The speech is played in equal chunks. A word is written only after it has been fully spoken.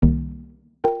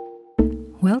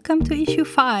Welcome to issue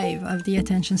 5 of the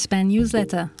Attention Span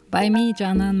newsletter by me,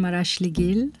 Canan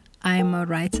Maraşligil. I'm a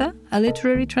writer, a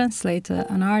literary translator,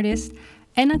 an artist,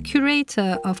 and a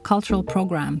curator of cultural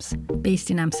programs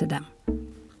based in Amsterdam.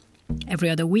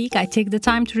 Every other week, I take the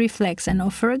time to reflect and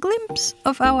offer a glimpse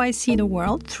of how I see the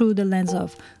world through the lens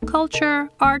of culture,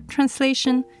 art,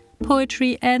 translation,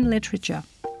 poetry, and literature.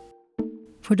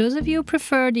 For those of you who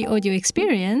prefer the audio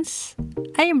experience,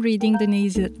 I am reading the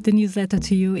newsletter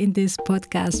to you in this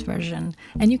podcast version.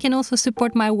 And you can also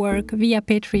support my work via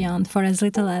Patreon for as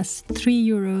little as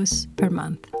 €3 per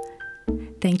month.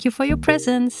 Thank you for your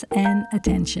presence and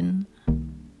attention.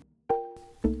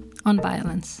 On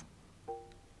violence.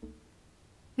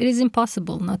 It is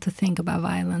impossible not to think about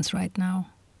violence right now.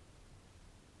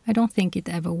 I don't think it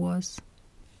ever was.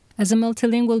 As a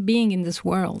multilingual being in this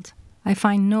world, I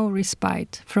find no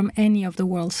respite from any of the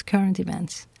world's current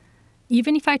events.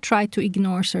 Even if I try to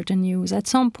ignore certain news, at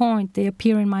some point they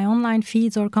appear in my online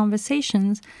feeds or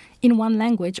conversations in one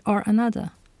language or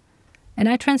another. And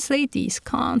I translate these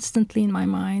constantly in my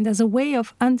mind as a way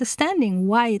of understanding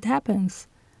why it happens.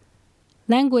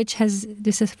 Language has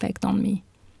this effect on me.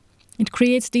 It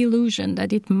creates the illusion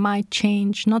that it might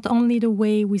change not only the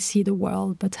way we see the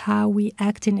world, but how we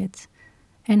act in it,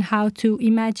 and how to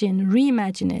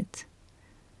reimagine it.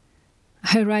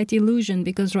 I write illusion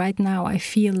because right now I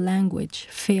feel language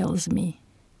fails me.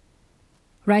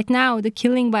 Right now, the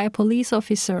killing by a police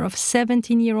officer of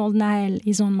 17-year-old Nael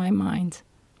is on my mind.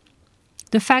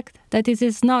 The fact that it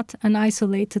is not an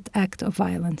isolated act of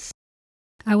violence.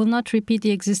 I will not repeat the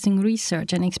existing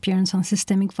research and experience on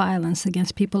systemic violence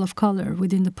against people of color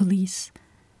within the police.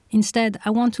 Instead, I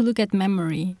want to look at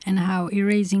memory and how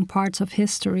erasing parts of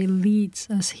history leads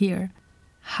us here.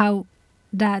 How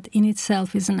that in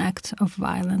itself is an act of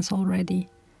violence already.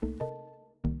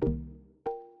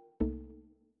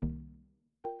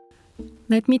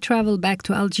 Let me travel back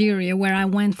to Algeria, where I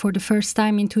went for the first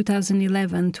time in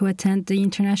 2011 to attend the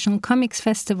International Comics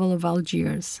Festival of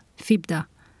Algiers, FIBDA,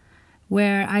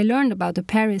 where I learned about the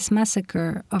Paris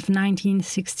massacre of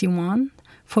 1961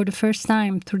 for the first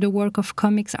time through the work of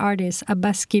comics artist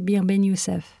Abbas Kebir Ben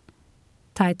Youssef,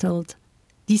 titled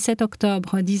 17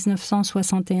 octobre 1961,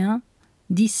 17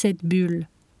 bulles,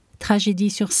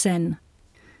 tragédie sur scène,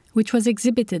 which was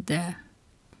exhibited there.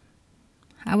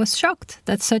 I was shocked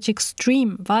that such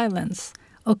extreme violence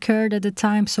occurred at a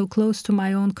time so close to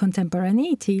my own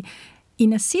contemporaneity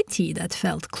in a city that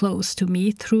felt close to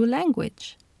me through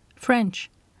language, French,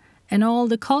 and all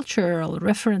the cultural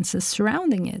references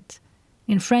surrounding it.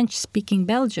 In French-speaking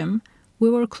Belgium, we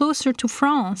were closer to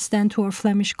France than to our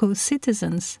Flemish coast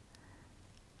citizens.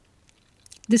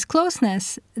 This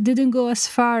closeness didn't go as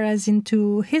far as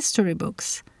into history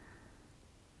books.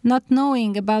 Not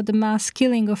knowing about the mass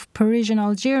killing of Parisian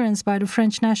Algerians by the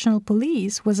French National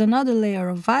Police was another layer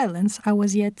of violence I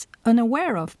was yet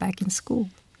unaware of back in school.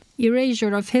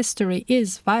 Erasure of history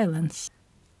is violence.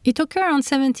 It occurred on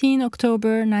 17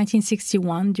 October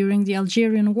 1961 during the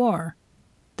Algerian War,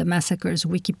 the massacre's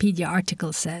Wikipedia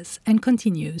article says, and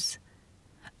continues.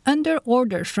 Under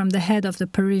orders from the head of the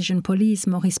Parisian police,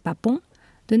 Maurice Papon,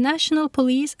 the National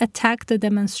Police attacked the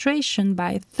demonstration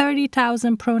by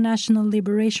 30,000 pro-National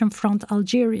Liberation Front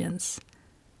Algerians.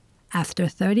 After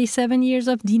 37 years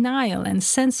of denial and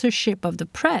censorship of the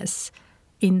press,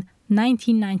 in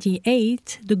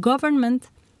 1998, the government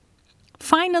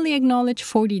finally acknowledged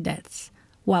 40 deaths,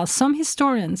 while some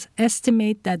historians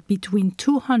estimate that between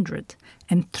 200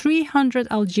 and 300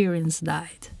 Algerians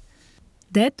died.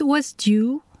 That was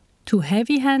due to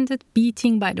heavy-handed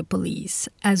beating by the police,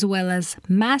 as well as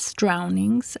mass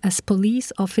drownings as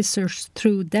police officers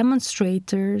threw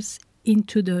demonstrators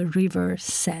into the river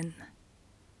Seine.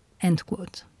 End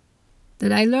quote.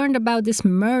 That I learned about this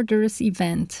murderous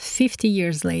event 50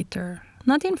 years later,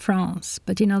 not in France,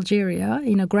 but in Algeria,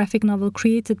 in a graphic novel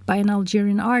created by an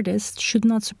Algerian artist, should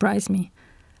not surprise me.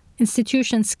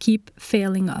 Institutions keep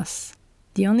failing us.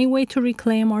 The only way to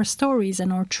reclaim our stories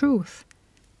and our truth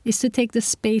is to take the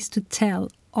space to tell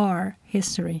our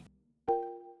history.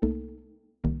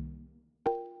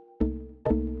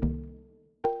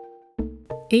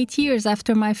 Eight years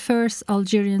after my first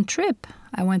Algerian trip,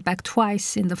 I went back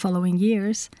twice in the following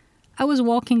years, I was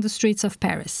walking the streets of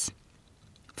Paris,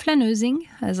 flaneusing,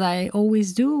 as I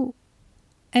always do,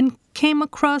 and came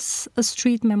across a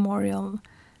street memorial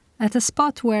at a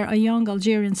spot where a young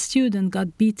Algerian student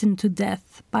got beaten to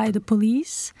death by the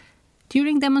police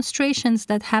during demonstrations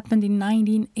that happened in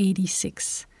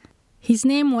 1986. His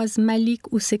name was Malik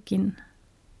Ousekine.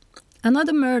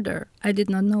 Another murder I did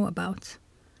not know about.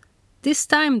 This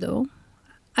time, though,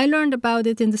 I learned about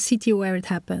it in the city where it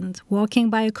happened, walking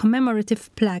by a commemorative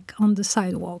plaque on the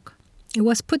sidewalk. It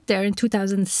was put there in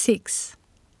 2006,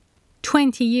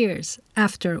 20 years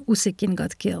after Usykin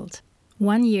got killed.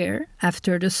 1 year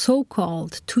after the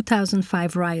so-called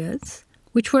 2005 riots,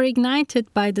 which were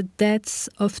ignited by the deaths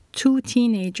of 2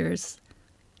 teenagers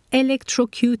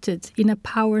electrocuted in a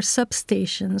power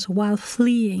substations while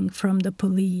fleeing from the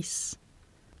police.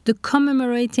 The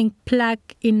commemorating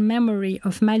plaque in memory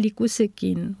of Malik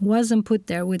Usykin wasn't put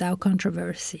there without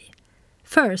controversy.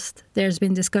 First, there's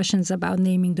been discussions about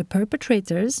naming the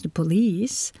perpetrators, the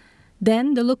police,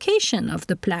 then the location of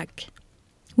the plaque,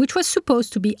 which was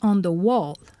supposed to be on the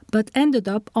wall, but ended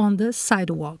up on the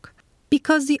sidewalk,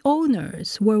 because the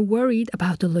owners were worried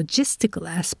about the logistical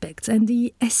aspects and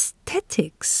the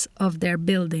aesthetics of their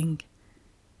building.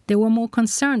 They were more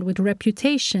concerned with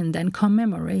reputation than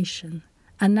commemoration.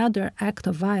 Another act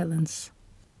of violence.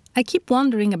 I keep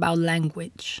wondering about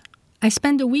language. I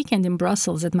spent a weekend in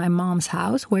Brussels at my mom's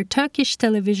house where Turkish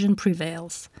television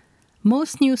prevails.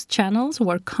 Most news channels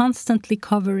were constantly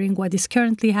covering what is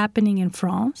currently happening in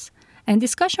France, and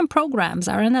discussion programs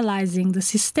are analyzing the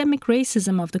systemic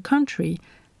racism of the country,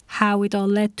 how it all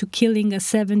led to killing a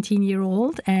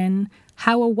 17-year-old, and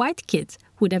how a white kid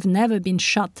would have never been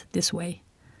shot this way.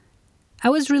 I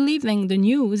was reliving the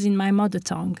news in my mother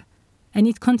tongue, and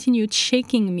it continued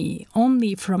shaking me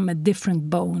only from a different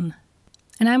bone.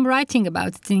 And I'm writing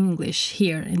about it in English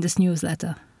here in this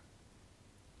newsletter.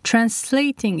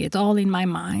 Translating it all in my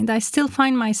mind, I still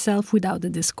find myself without the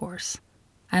discourse.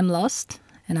 I'm lost,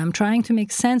 and I'm trying to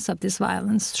make sense of this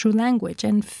violence through language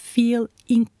and feel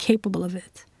incapable of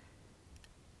it.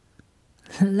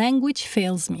 Language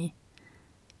fails me.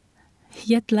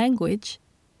 Yet language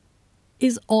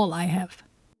is all I have.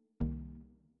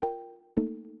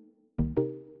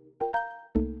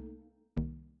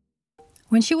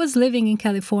 When she was living in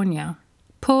California,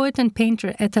 poet and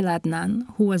painter Etel Adnan,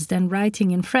 who was then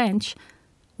writing in French,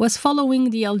 was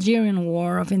following the Algerian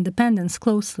War of Independence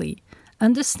closely,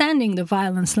 understanding the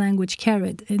violence language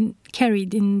carried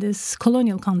in this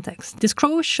colonial context. This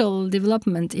crucial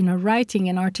development in her writing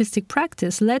and artistic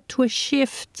practice led to a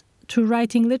shift to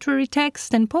writing literary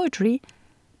text and poetry,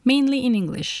 mainly in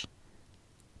English.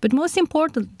 But most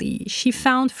importantly, she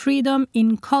found freedom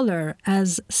in color,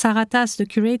 as Saratas, the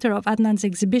curator of Adnan's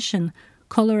exhibition,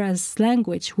 Color as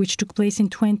Language, which took place in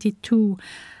 2022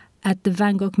 at the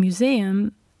Van Gogh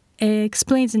Museum,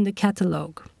 explains in the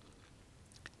catalogue.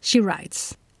 She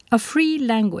writes, "A free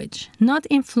language, not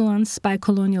influenced by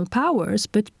colonial powers,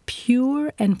 but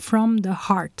pure and from the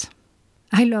heart."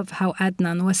 I love how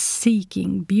Adnan was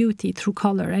seeking beauty through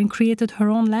color and created her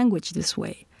own language this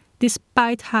way,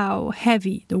 despite how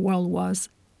heavy the world was,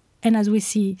 and as we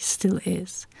see, still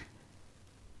is.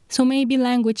 So maybe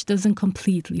language doesn't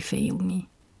completely fail me.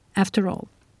 After all,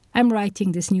 I'm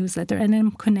writing this newsletter and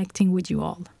I'm connecting with you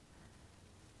all.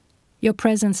 Your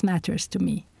presence matters to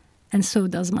me, and so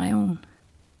does my own.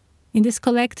 In this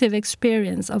collective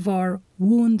experience of our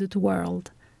wounded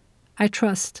world, I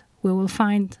trust we will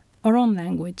find our own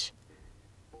language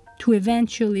to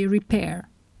eventually repair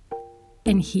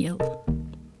and heal.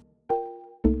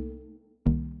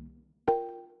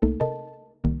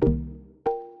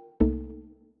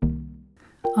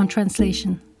 On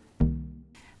translation.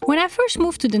 When I first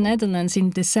moved to the Netherlands in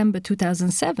December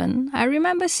 2007, I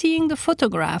remember seeing the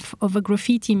photograph of a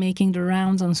graffiti making the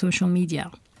rounds on social media.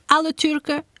 Alle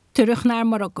Turken terug naar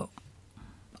Morocco.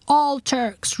 All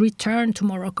Turks return to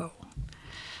Morocco.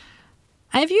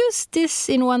 I've used this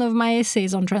in one of my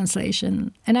essays on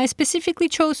translation, and I specifically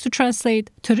chose to translate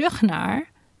terug naar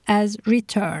as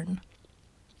return.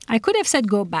 I could have said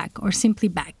go back or simply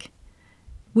back,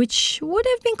 which would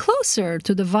have been closer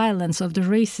to the violence of the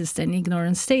racist and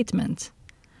ignorant statement.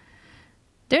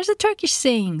 There's a Turkish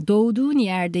saying, doğduğun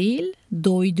yer değil,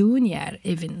 doyduğun yer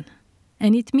evin.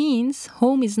 And it means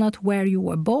home is not where you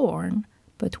were born,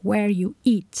 but where you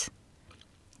eat.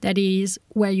 That is,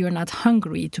 where you're not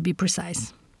hungry, to be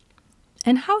precise.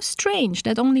 And how strange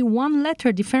that only one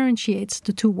letter differentiates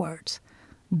the two words.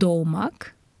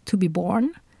 Doğmak, to be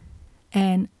born,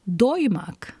 and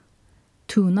doymak,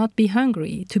 to not be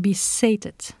hungry, to be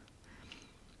sated.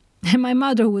 And my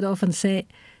mother would often say,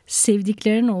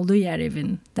 sevdiklerin olduğu yer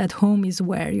evin, that home is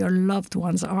where your loved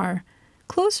ones are,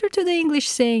 closer to the English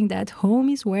saying that home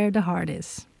is where the heart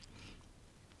is.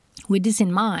 With this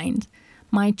in mind,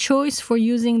 my choice for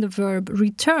using the verb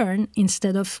return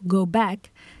instead of go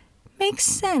back makes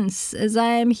sense, as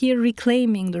I am here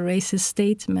reclaiming the racist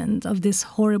statement of this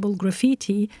horrible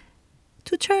graffiti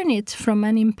to turn it from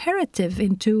an imperative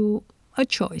into a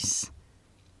choice.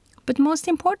 But most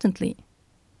importantly,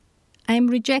 I'm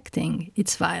rejecting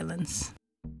its violence.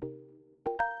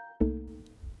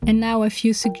 And now a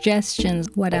few suggestions,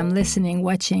 what I'm listening,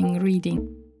 watching, reading.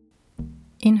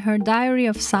 In her Diary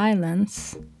of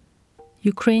Silence,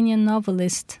 Ukrainian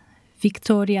novelist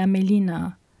Victoria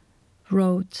Amelina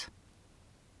wrote,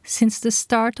 "Since the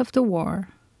start of the war,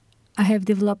 I have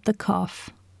developed a cough.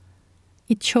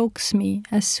 It chokes me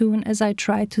as soon as I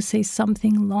try to say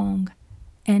something long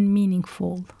and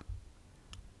meaningful."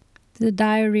 The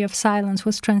Diary of Silence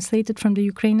was translated from the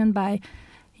Ukrainian by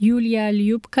Yulia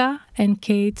Lyubka and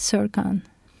Kate Serkan.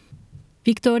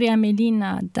 Victoria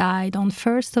Amelina died on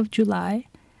 1st of July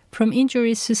from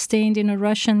injuries sustained in a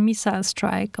Russian missile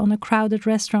strike on a crowded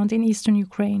restaurant in eastern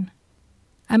Ukraine.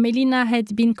 Amelina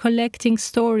had been collecting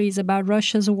stories about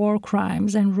Russia's war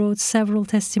crimes and wrote several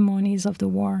testimonies of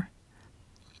the war.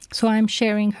 So I'm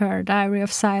sharing her Diary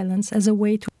of Silence as a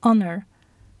way to honor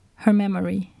her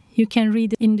memory. You can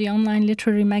read it in the online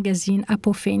literary magazine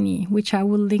Apophenie, which I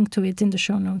will link to it in the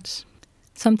show notes.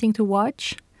 Something to watch?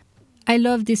 I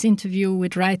love this interview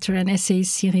with writer and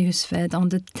essayist Siri Husfeld on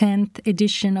the 10th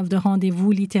edition of the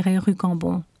Rendez-vous Littéraire Rue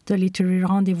Cambon, the literary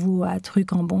rendezvous at Rue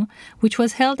Cambon, which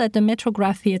was held at the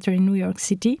Metrograph Theatre in New York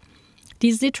City.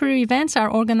 These literary events are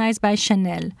organized by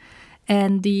Chanel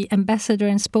and the ambassador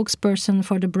and spokesperson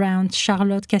for the brand,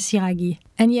 Charlotte Casiraghi.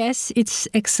 And yes, it's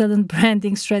excellent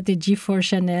branding strategy for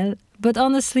Chanel, but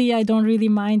honestly, I don't really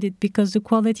mind it because the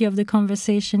quality of the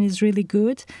conversation is really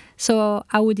good. So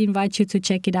I would invite you to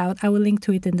check it out. I will link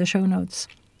to it in the show notes.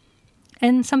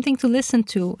 And something to listen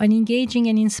to, an engaging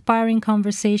and inspiring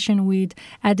conversation with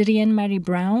Adrienne Marie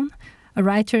Brown, a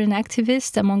writer and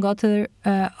activist, among other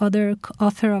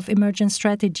author of Emergent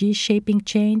Strategy, Shaping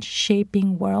Change,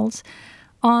 Shaping Worlds,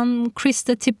 on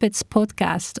Krista Tippett's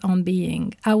podcast on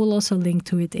Being. I will also link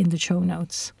to it in the show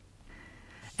notes.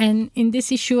 And in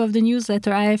this issue of the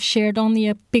newsletter, I have shared only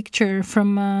a picture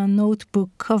from a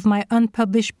notebook of my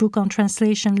unpublished book on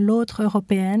translation, L'Autre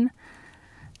Européenne.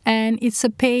 And it's a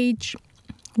page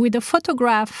with a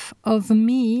photograph of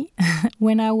me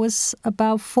when I was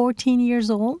about 14 years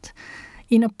old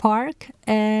in a park.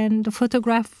 And the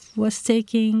photograph was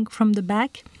taken from the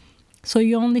back. So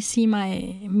you only see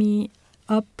me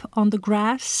up on the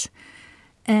grass.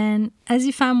 And as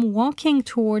if I'm walking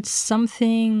towards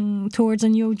something, towards a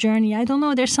new journey. I don't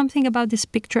know, there's something about this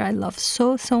picture I love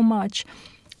so much.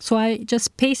 So I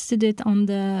just pasted it on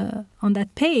that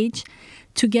page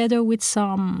together with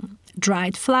some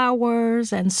dried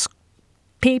flowers and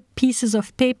pieces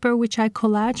of paper which I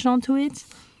collaged onto it.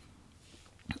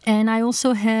 And I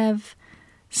also have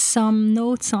some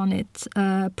notes on it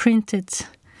printed,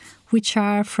 which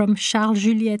are from Charles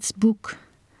Juliette's book,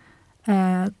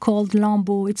 called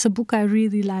Lambeau. It's a book I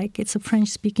really like. It's a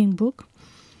French-speaking book.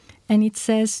 And it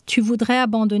says, "Tu voudrais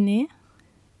abandonner,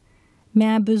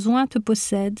 mais un besoin te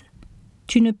possède.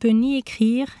 Tu ne peux ni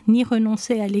écrire, ni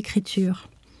renoncer à l'écriture."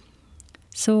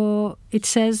 So it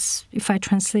says, if I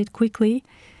translate quickly,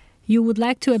 you would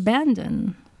like to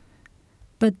abandon,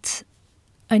 but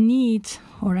a need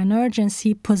or an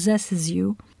urgency possesses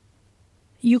you.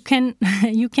 You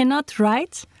cannot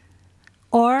write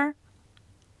or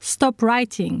stop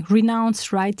writing,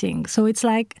 renounce writing. So it's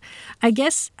like, I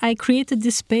guess I created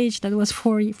this page that was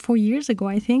four years ago,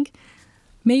 I think.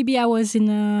 Maybe I was in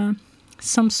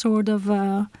some sort of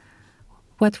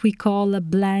what we call a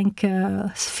blank,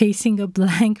 facing a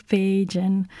blank page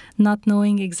and not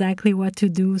knowing exactly what to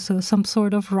do. So some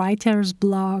sort of writer's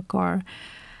block, or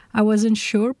I wasn't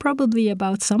sure probably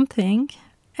about something.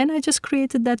 And I just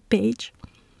created that page.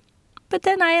 But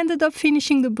then I ended up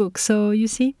finishing the book. So you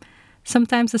see,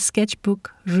 sometimes a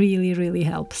sketchbook really, really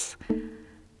helps.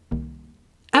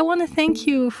 I want to thank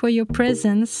you for your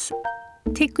presence.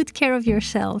 Take good care of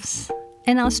yourselves,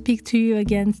 and I'll speak to you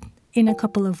again in a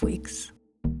couple of weeks.